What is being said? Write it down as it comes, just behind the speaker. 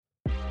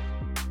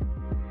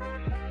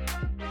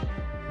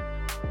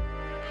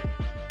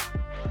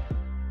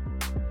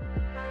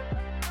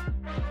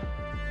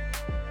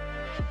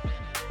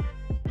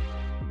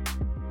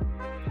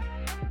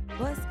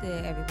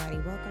good, everybody?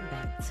 Welcome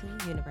back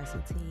to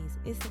Universal Teas.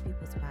 It's the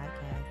People's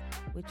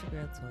Podcast with your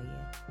girl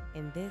Toya.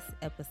 And this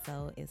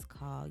episode is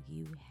called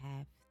You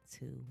Have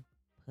to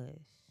Push.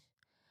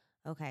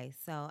 Okay,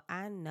 so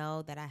I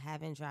know that I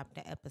haven't dropped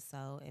the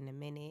episode in a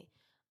minute,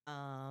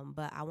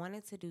 but I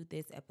wanted to do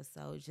this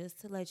episode just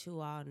to let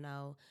you all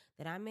know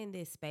that I'm in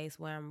this space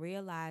where I'm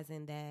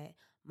realizing that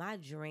my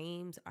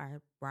dreams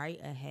are right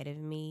ahead of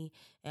me,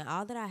 and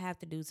all that I have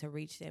to do to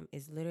reach them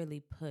is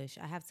literally push.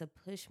 I have to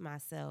push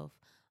myself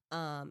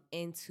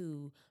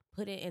into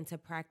putting into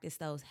practice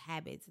those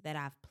habits that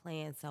I've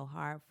planned so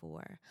hard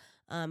for.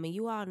 And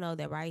you all know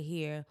that right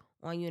here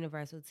on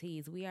Universal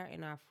Teas, we are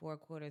in our 4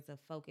 quarters of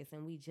focus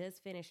and we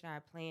just finished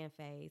our plan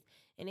phase.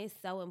 And it's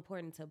so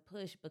important to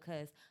push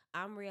because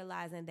I'm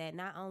realizing that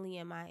not only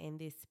am I in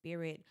this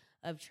spirit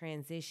of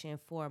transition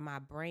for my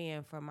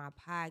brand, for my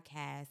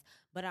podcast,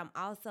 but I'm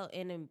also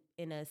in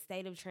a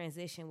state of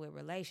transition with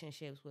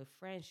relationships, with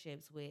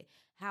friendships, with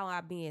how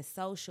I'm being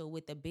social,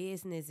 with the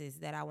businesses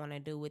that I want to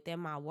do within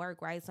my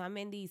work, right? So I'm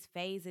in these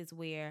phases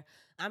where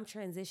I'm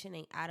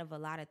transitioning out of a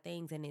lot of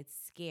things and it's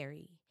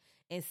scary.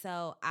 And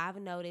so I've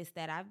noticed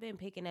that I've been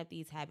picking up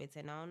these habits,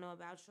 and I don't know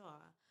about y'all,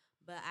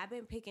 but I've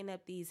been picking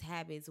up these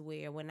habits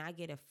where when I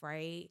get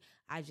afraid,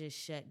 I just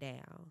shut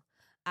down.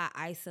 I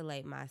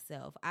isolate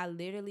myself. I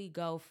literally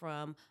go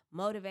from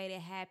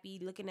motivated, happy,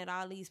 looking at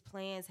all these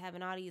plans,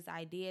 having all these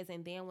ideas,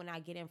 and then when I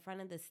get in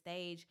front of the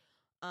stage,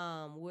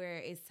 where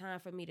it's time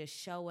for me to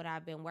show what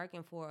I've been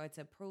working for or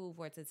to prove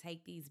or to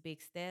take these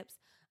big steps,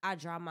 I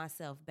draw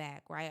myself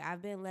back, right?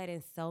 I've been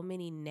letting so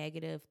many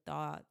negative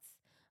thoughts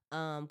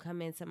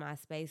come into my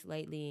space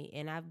lately,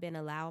 and I've been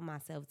allowing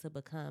myself to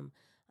become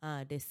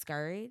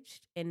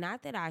discouraged. And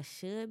not that I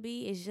should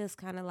be, it's just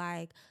kind of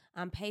like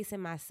I'm pacing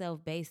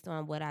myself based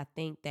on what I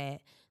think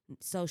that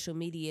social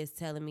media is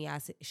telling me I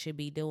should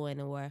be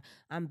doing, or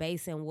I'm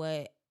basing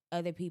what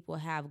other people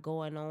have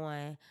going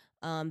on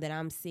that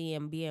I'm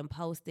seeing being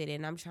posted,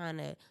 and I'm trying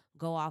to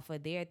go off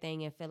of their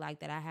thing and feel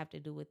like that I have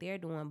to do what they're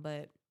doing.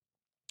 But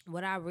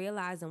what I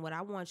realize and what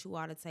I want you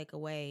all to take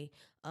away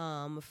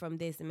from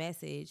this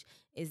message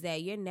is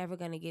that you're never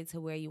going to get to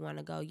where you want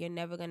to go. You're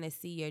never going to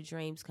see your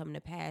dreams come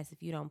to pass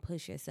if you don't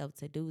push yourself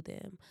to do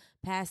them.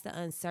 Past the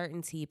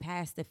uncertainty,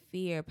 past the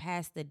fear,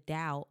 past the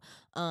doubt,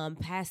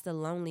 past the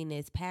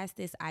loneliness, past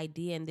this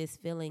idea and this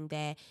feeling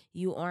that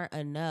you aren't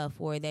enough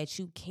or that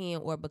you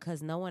can't, or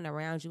because no one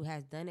around you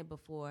has done it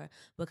before.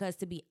 Because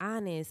to be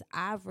honest,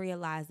 I've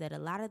realized that a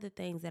lot of the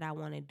things that I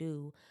want to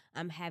do,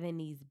 I'm having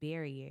these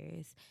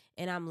barriers.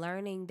 And I'm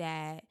learning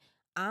that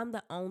I'm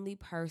the only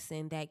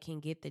person that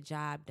can get the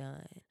job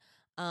done.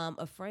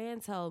 A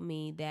friend told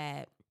me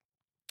that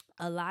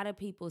a lot of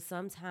people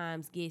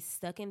sometimes get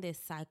stuck in this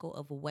cycle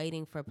of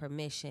waiting for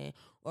permission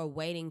or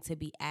waiting to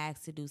be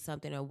asked to do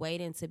something or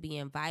waiting to be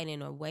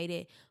invited or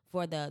waiting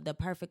for the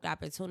perfect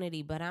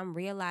opportunity. But I'm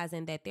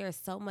realizing that there's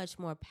so much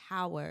more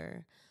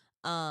power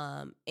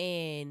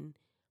in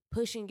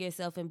pushing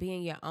yourself and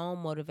being your own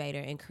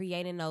motivator and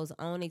creating those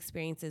own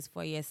experiences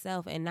for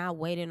yourself and not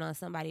waiting on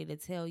somebody to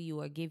tell you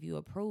or give you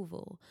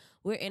approval.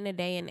 We're in a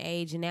day and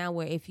age now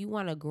where if you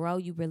want to grow,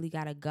 you really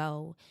got to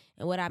go.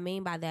 And what I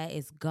mean by that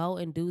is go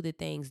and do the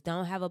things.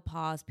 Don't have a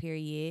pause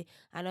period.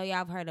 I know y'all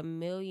have heard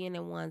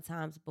 1,000,001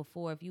 times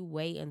before, if you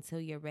wait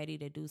until you're ready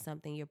to do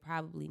something, you're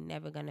probably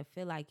never going to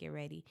feel like you're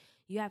ready.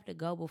 You have to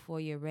go before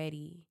you're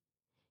ready.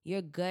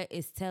 Your gut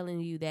is telling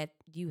you that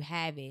you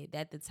have it,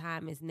 that the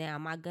time is now.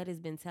 My gut has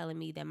been telling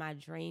me that my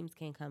dreams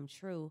can come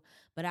true,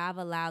 but I've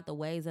allowed the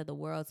ways of the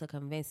world to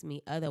convince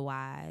me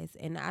otherwise,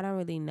 and I don't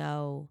really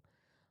know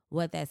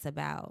what that's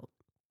about.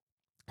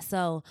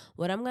 So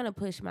what I'm going to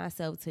push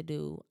myself to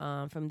do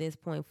from this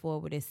point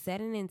forward is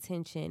set an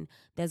intention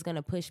that's going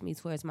to push me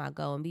towards my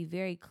goal and be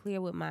very clear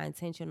with my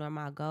intention or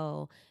my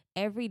goal.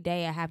 Every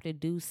day I have to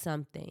do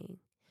something.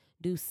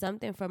 Do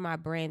something for my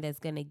brand that's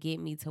going to get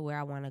me to where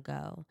I want to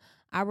go.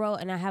 I wrote,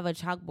 and I have a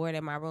chalkboard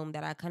in my room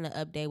that I kind of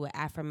update with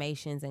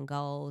affirmations and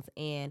goals.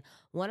 And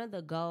one of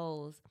the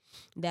goals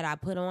that I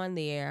put on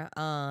there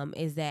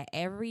is that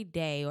every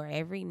day or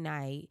every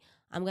night,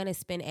 I'm going to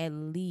spend at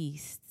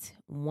least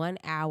 1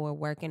 hour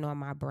working on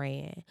my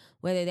brand,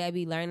 whether that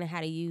be learning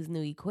how to use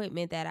new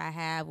equipment that I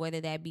have,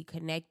 whether that be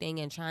connecting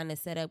and trying to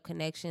set up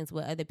connections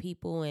with other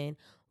people and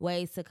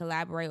ways to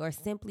collaborate, or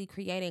simply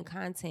creating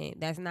content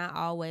that's not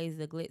always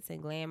the glitz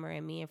and glamour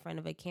and me in front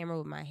of a camera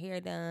with my hair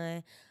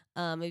done.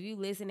 If you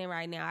listening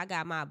right now, I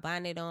got my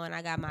bonnet on,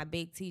 I got my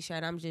big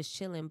t-shirt, I'm just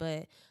chilling,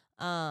 but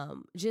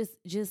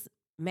just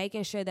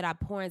making sure that I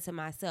pour into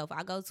myself.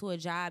 I go to a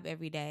job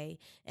every day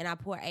and I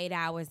pour 8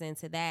 hours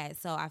into that.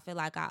 So I feel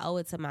like I owe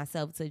it to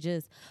myself to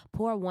just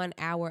pour 1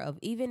 hour of,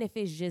 even if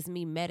it's just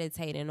me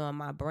meditating on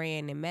my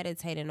brand and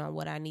meditating on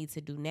what I need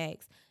to do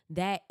next.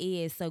 That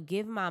is, so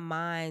give my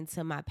mind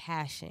to my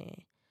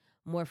passion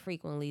more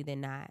frequently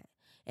than not.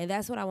 And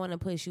that's what I want to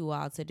push you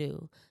all to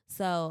do.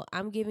 So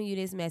I'm giving you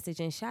this message,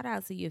 and shout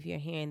out to you if you're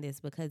hearing this,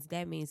 because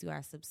that means you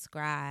are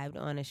subscribed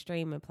on a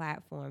streaming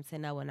platform to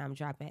know when I'm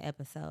dropping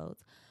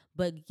episodes.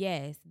 But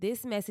yes,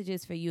 this message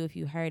is for you if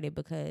you heard it,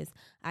 because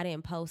I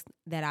didn't post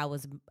that I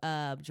was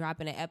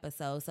dropping an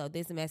episode. So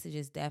this message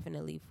is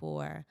definitely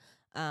for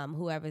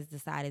whoever's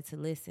decided to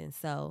listen.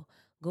 So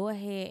go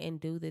ahead and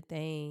do the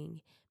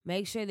thing.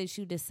 Make sure that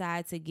you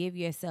decide to give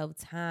yourself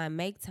time.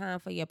 Make time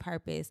for your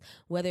purpose,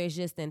 whether it's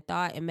just in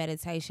thought and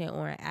meditation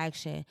or in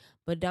action.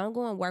 But don't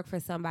go and work for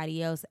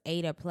somebody else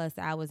 8 or plus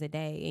hours a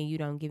day and you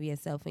don't give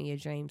yourself and your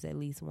dreams at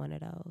least one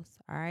of those.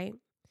 All right?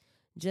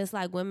 Just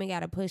like women got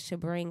to push to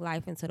bring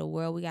life into the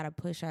world, we got to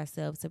push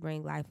ourselves to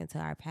bring life into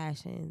our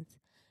passions,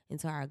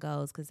 into our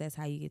goals, because that's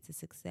how you get to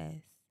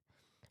success.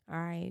 All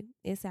right.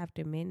 It's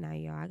after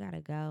midnight, y'all. I got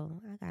to go.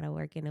 I got to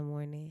work in the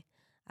morning.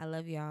 I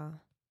love y'all.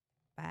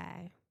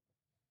 Bye.